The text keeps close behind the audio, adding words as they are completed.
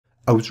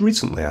I was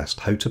recently asked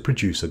how to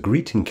produce a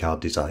greeting card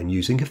design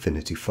using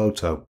Affinity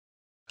Photo.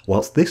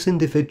 Whilst this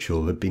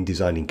individual had been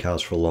designing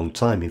cards for a long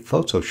time in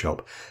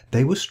Photoshop,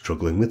 they were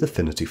struggling with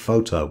Affinity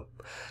Photo.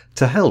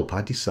 To help,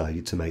 I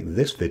decided to make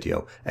this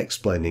video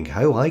explaining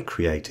how I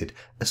created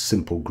a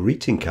simple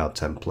greeting card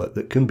template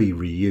that can be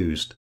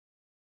reused.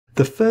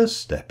 The first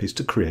step is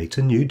to create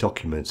a new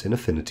document in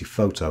Affinity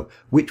Photo,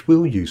 which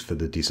we'll use for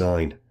the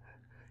design.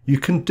 You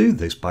can do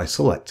this by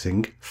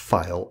selecting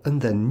File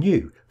and then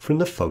New from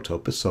the Photo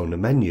Persona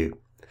menu.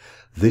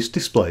 This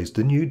displays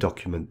the New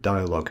Document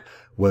dialog,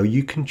 where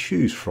you can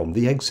choose from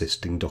the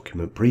existing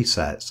document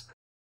presets.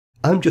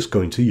 I'm just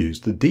going to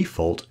use the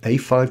default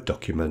A5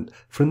 document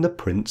from the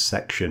Print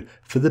section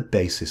for the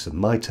basis of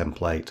my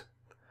template.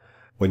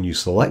 When you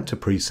select a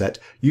preset,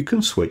 you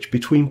can switch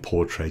between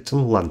portrait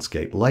and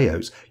landscape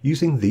layouts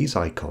using these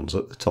icons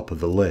at the top of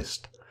the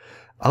list.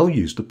 I'll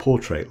use the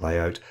portrait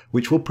layout,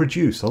 which will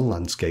produce a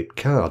landscape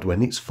card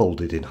when it's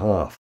folded in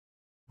half.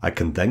 I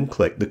can then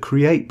click the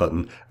Create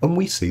button and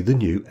we see the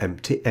new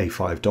empty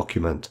A5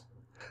 document.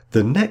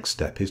 The next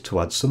step is to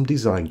add some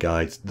design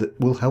guides that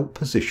will help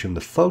position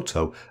the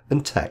photo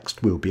and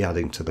text we'll be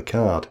adding to the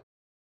card.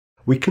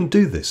 We can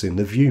do this in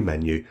the View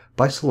menu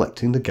by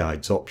selecting the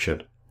Guides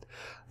option.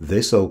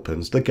 This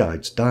opens the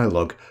Guides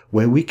dialog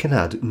where we can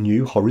add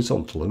new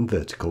horizontal and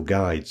vertical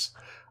guides.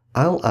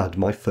 I'll add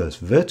my first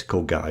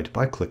vertical guide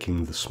by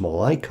clicking the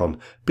small icon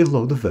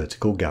below the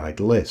vertical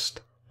guide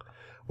list.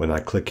 When I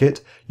click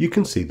it, you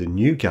can see the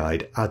new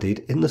guide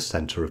added in the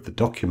center of the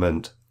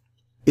document.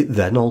 It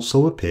then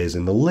also appears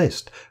in the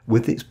list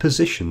with its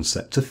position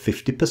set to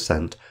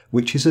 50%,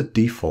 which is a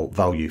default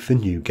value for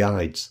new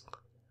guides.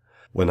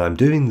 When I'm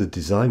doing the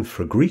design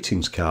for a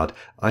greetings card,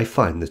 I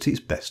find that it's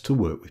best to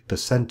work with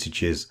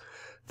percentages.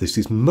 This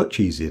is much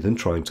easier than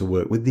trying to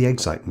work with the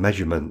exact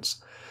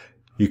measurements.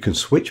 You can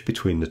switch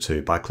between the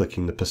two by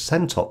clicking the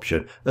 %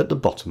 option at the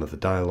bottom of the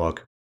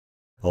dialog.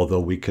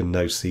 Although we can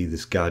now see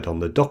this guide on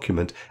the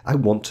document, I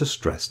want to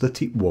stress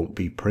that it won't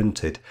be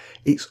printed.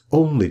 It's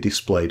only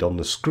displayed on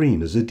the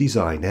screen as a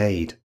design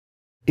aid.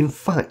 In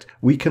fact,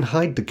 we can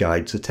hide the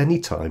guides at any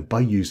time by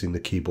using the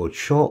keyboard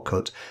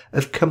shortcut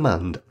of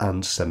Command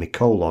and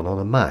semicolon on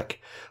a Mac,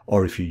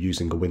 or if you're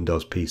using a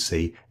Windows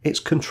PC, it's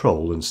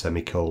Control and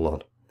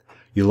semicolon.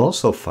 You'll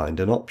also find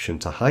an option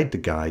to hide the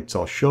guides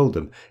or show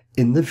them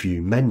in the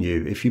View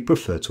menu if you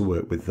prefer to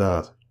work with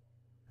that.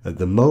 At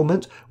the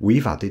moment,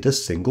 we've added a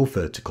single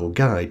vertical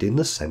guide in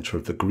the center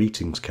of the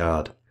greetings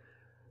card.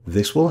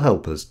 This will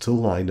help us to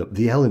line up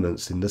the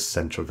elements in the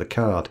center of the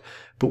card,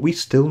 but we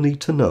still need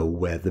to know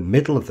where the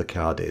middle of the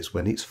card is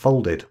when it's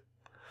folded.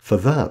 For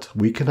that,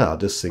 we can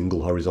add a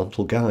single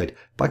horizontal guide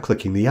by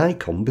clicking the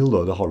icon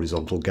below the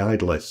horizontal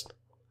guide list.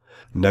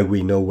 Now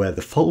we know where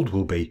the fold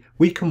will be,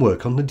 we can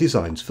work on the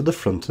designs for the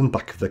front and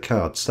back of the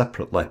card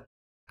separately.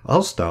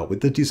 I'll start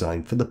with the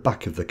design for the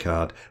back of the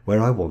card,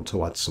 where I want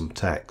to add some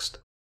text.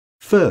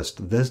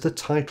 First, there's the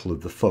title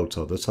of the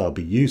photo that I'll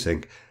be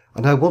using,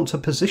 and I want to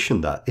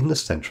position that in the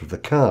center of the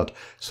card,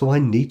 so I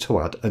need to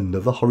add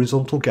another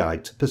horizontal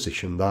guide to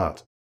position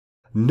that.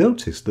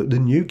 Notice that the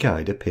new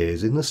guide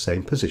appears in the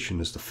same position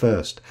as the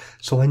first,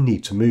 so I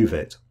need to move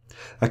it.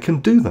 I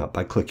can do that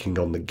by clicking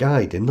on the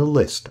guide in the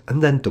list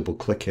and then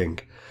double-clicking.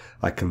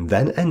 I can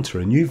then enter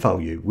a new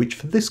value, which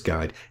for this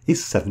guide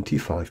is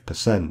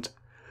 75%.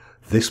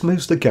 This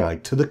moves the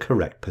guide to the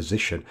correct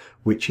position,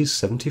 which is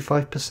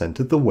 75%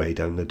 of the way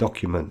down the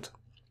document.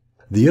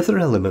 The other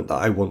element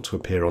that I want to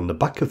appear on the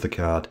back of the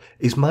card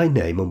is my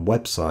name and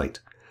website.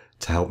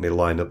 To help me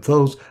line up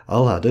those,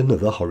 I'll add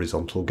another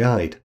horizontal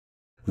guide.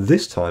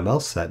 This time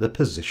I'll set the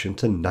position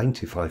to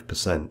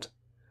 95%.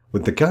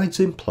 With the guides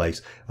in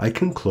place, I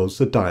can close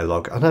the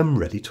dialog and I'm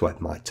ready to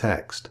add my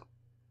text.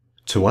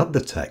 To add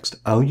the text,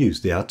 I'll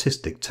use the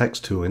Artistic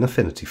Text tool in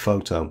Affinity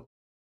Photo.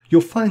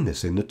 You'll find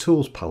this in the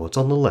Tools palette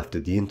on the left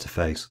of the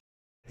interface.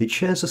 It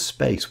shares a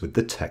space with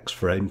the Text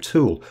Frame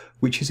tool,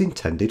 which is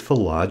intended for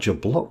larger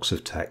blocks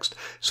of text,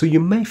 so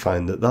you may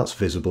find that that's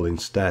visible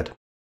instead.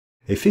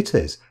 If it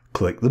is,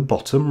 click the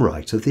bottom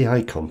right of the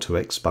icon to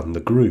expand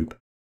the group.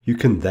 You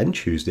can then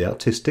choose the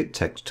Artistic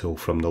Text tool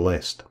from the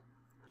list.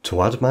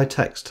 To add my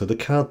text to the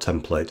card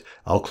template,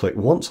 I'll click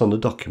once on the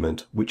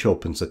document, which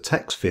opens a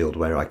text field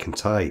where I can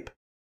type.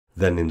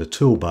 Then in the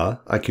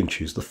toolbar, I can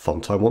choose the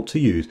font I want to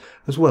use,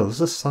 as well as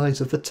the size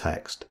of the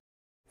text.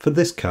 For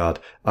this card,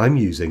 I'm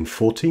using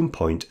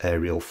 14-point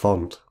Arial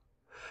font.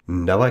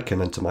 Now I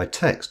can enter my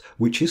text,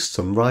 which is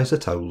Sunrise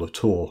at Owl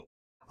Tour.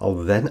 I'll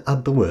then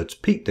add the words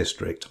Peak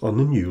District on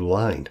a new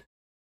line.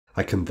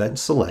 I can then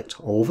select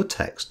all the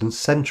text and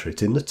center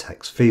it in the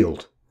text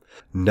field.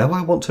 Now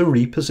I want to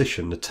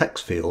reposition the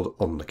text field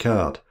on the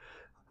card.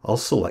 I'll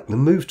select the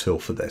Move tool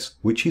for this,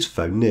 which is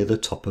found near the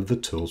top of the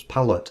Tools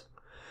palette.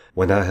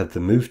 When I have the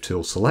Move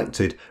tool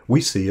selected, we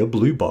see a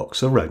blue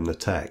box around the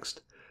text.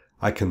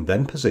 I can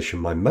then position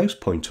my mouse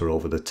pointer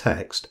over the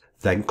text,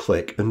 then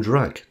click and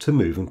drag to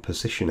move and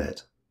position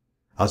it.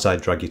 As I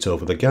drag it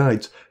over the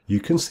guides, you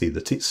can see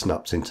that it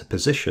snaps into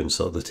position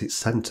so that it's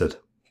centered.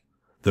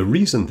 The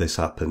reason this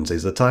happens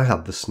is that I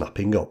have the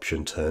snapping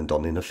option turned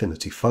on in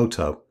Affinity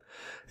Photo.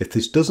 If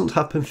this doesn't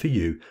happen for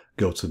you,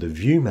 go to the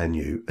View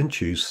menu and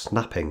choose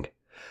Snapping.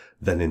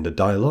 Then in the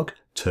dialog,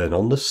 turn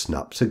on the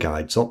Snap to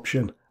Guides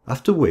option,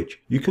 after which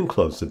you can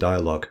close the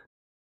dialog.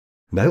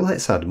 Now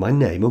let's add my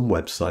name and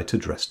website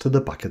address to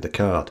the back of the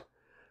card.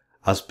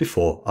 As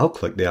before, I'll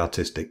click the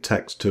Artistic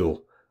Text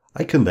tool.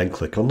 I can then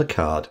click on the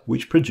card,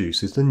 which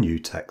produces the new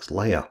text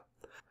layer.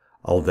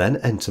 I'll then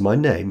enter my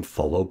name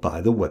followed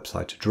by the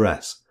website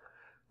address.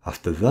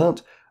 After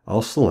that,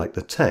 I'll select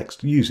the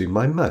text using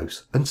my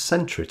mouse and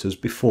center it as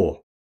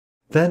before.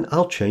 Then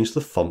I'll change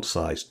the font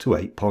size to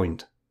 8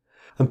 point.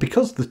 And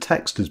because the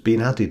text has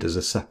been added as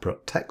a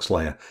separate text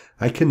layer,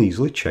 I can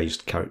easily change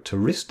the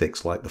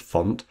characteristics like the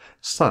font,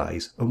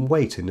 size and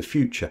weight in the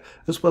future,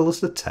 as well as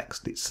the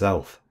text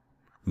itself.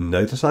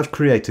 Now that I've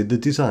created the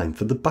design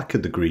for the back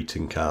of the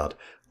greeting card,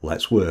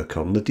 let's work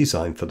on the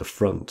design for the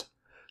front.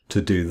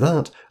 To do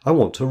that, I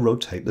want to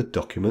rotate the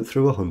document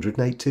through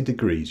 180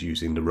 degrees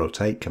using the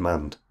Rotate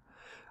command.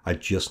 I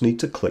just need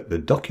to click the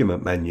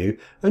Document menu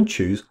and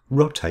choose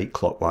Rotate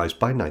Clockwise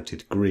by 90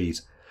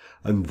 degrees,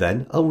 and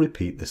then I'll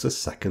repeat this a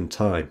second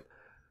time.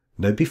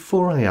 Now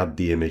before I add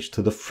the image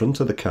to the front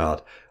of the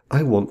card,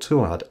 I want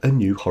to add a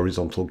new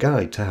horizontal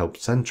guide to help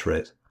center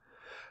it.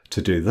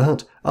 To do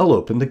that, I'll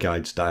open the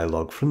Guides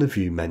dialog from the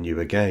View menu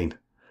again.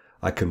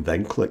 I can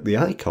then click the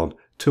icon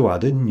to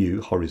add a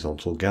new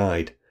horizontal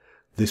guide.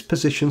 This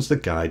positions the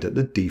guide at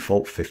the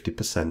default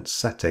 50%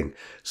 setting,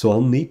 so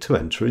I'll need to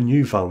enter a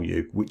new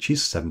value, which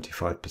is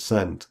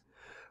 75%.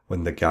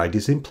 When the guide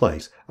is in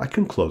place, I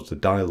can close the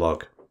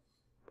dialog.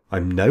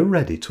 I'm now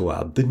ready to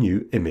add the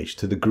new image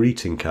to the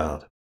greeting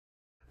card.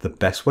 The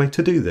best way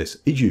to do this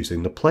is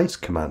using the Place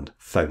command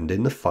found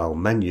in the File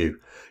menu.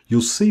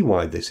 You'll see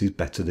why this is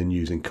better than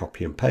using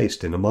copy and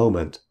paste in a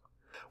moment.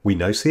 We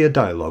now see a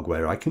dialog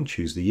where I can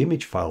choose the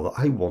image file that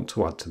I want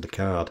to add to the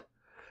card.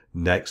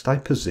 Next, I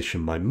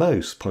position my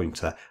mouse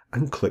pointer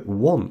and click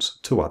once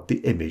to add the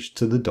image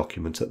to the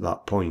document at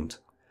that point.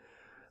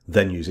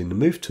 Then using the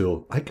Move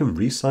tool, I can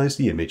resize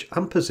the image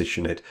and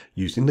position it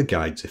using the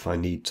guides if I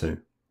need to.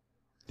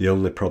 The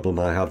only problem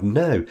I have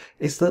now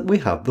is that we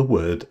have the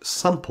word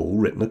sample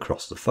written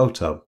across the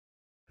photo.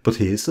 But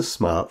here's the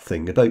smart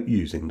thing about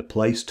using the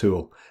Place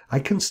tool. I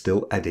can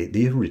still edit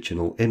the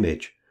original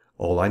image.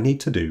 All I need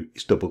to do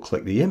is double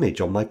click the image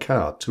on my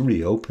card to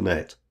reopen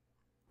it.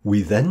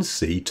 We then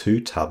see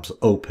two tabs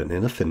open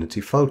in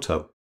Affinity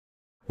Photo.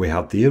 We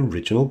have the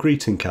original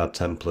greeting card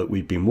template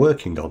we've been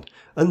working on,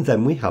 and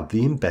then we have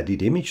the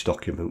embedded image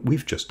document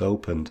we've just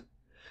opened.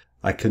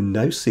 I can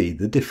now see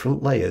the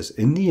different layers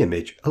in the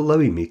image,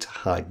 allowing me to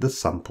hide the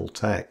sample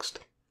text.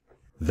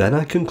 Then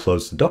I can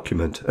close the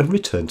document and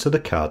return to the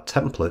card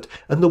template,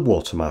 and the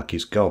watermark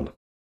is gone.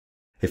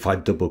 If I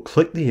double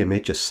click the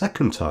image a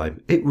second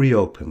time, it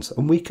reopens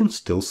and we can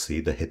still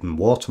see the hidden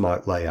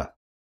watermark layer.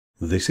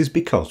 This is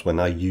because when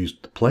I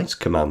used the Place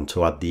command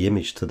to add the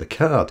image to the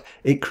card,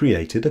 it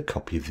created a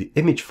copy of the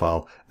image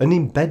file and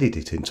embedded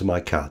it into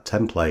my card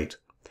template.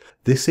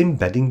 This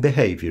embedding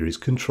behaviour is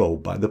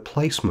controlled by the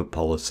placement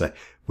policy,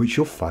 which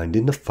you'll find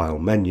in the File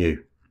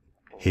menu.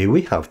 Here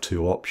we have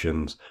two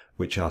options,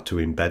 which are to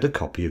embed a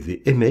copy of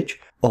the image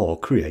or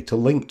create a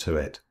link to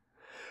it.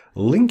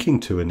 Linking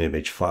to an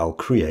image file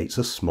creates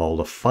a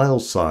smaller file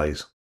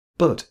size,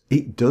 but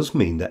it does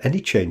mean that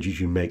any changes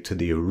you make to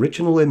the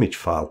original image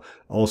file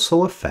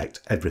also affect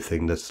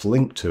everything that's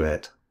linked to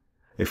it.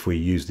 If we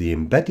use the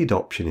embedded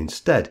option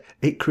instead,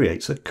 it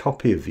creates a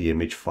copy of the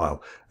image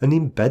file and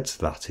embeds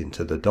that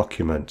into the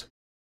document.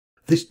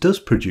 This does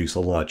produce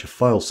a larger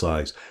file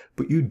size,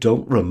 but you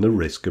don't run the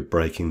risk of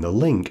breaking the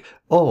link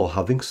or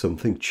having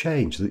something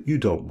change that you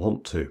don't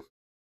want to.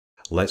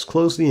 Let's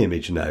close the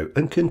image now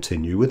and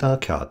continue with our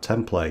card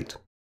template.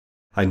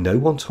 I now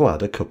want to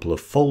add a couple of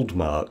fold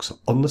marks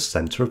on the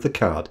centre of the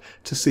card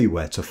to see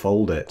where to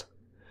fold it.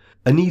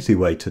 An easy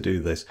way to do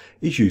this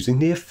is using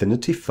the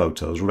Affinity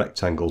Photo's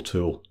rectangle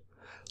tool.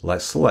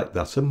 Let's select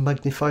that and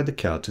magnify the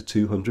card to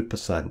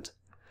 200%.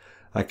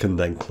 I can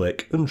then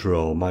click and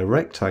draw my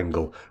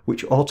rectangle,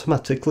 which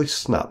automatically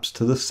snaps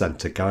to the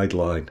centre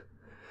guideline.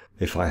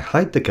 If I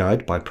hide the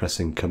guide by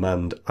pressing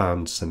Command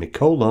and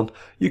semicolon,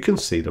 you can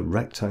see the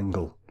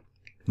rectangle.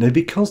 Now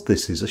because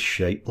this is a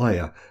shape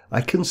layer,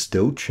 I can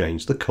still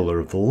change the colour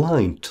of the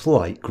line to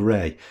light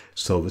grey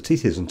so that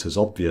it isn't as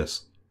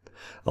obvious.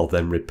 I'll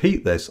then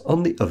repeat this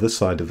on the other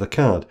side of the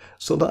card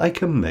so that I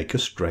can make a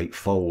straight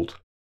fold.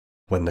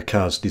 When the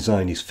card's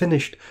design is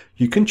finished,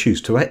 you can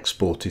choose to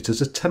export it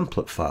as a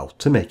template file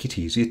to make it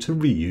easier to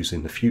reuse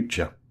in the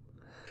future.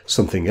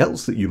 Something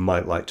else that you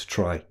might like to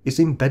try is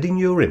embedding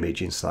your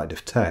image inside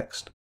of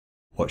text.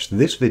 Watch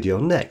this video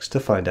next to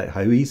find out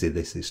how easy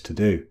this is to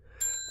do.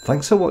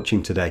 Thanks for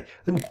watching today,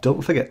 and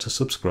don't forget to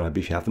subscribe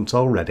if you haven't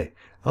already.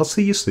 I'll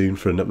see you soon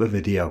for another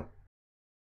video.